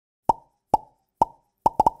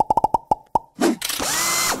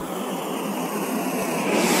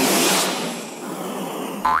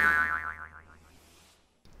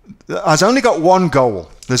has only got one goal.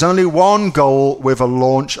 There's only one goal with a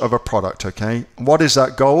launch of a product, okay? What is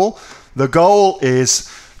that goal? The goal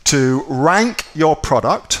is to rank your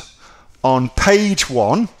product on page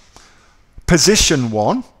 1, position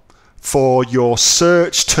 1, for your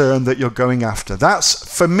search term that you're going after. That's,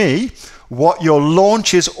 for me, what your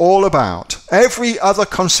launch is all about. Every other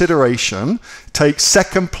consideration takes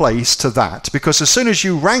second place to that, because as soon as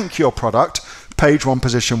you rank your product, page 1,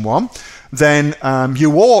 position 1, then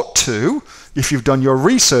you ought to, if you've done your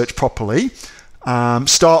research properly,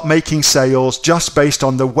 start making sales just based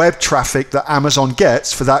on the web traffic that Amazon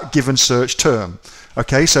gets for that given search term.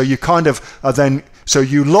 Okay, so you kind of are then, so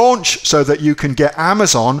you launch so that you can get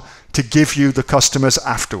Amazon to give you the customers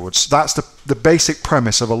afterwards. That's the basic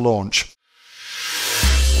premise of a launch.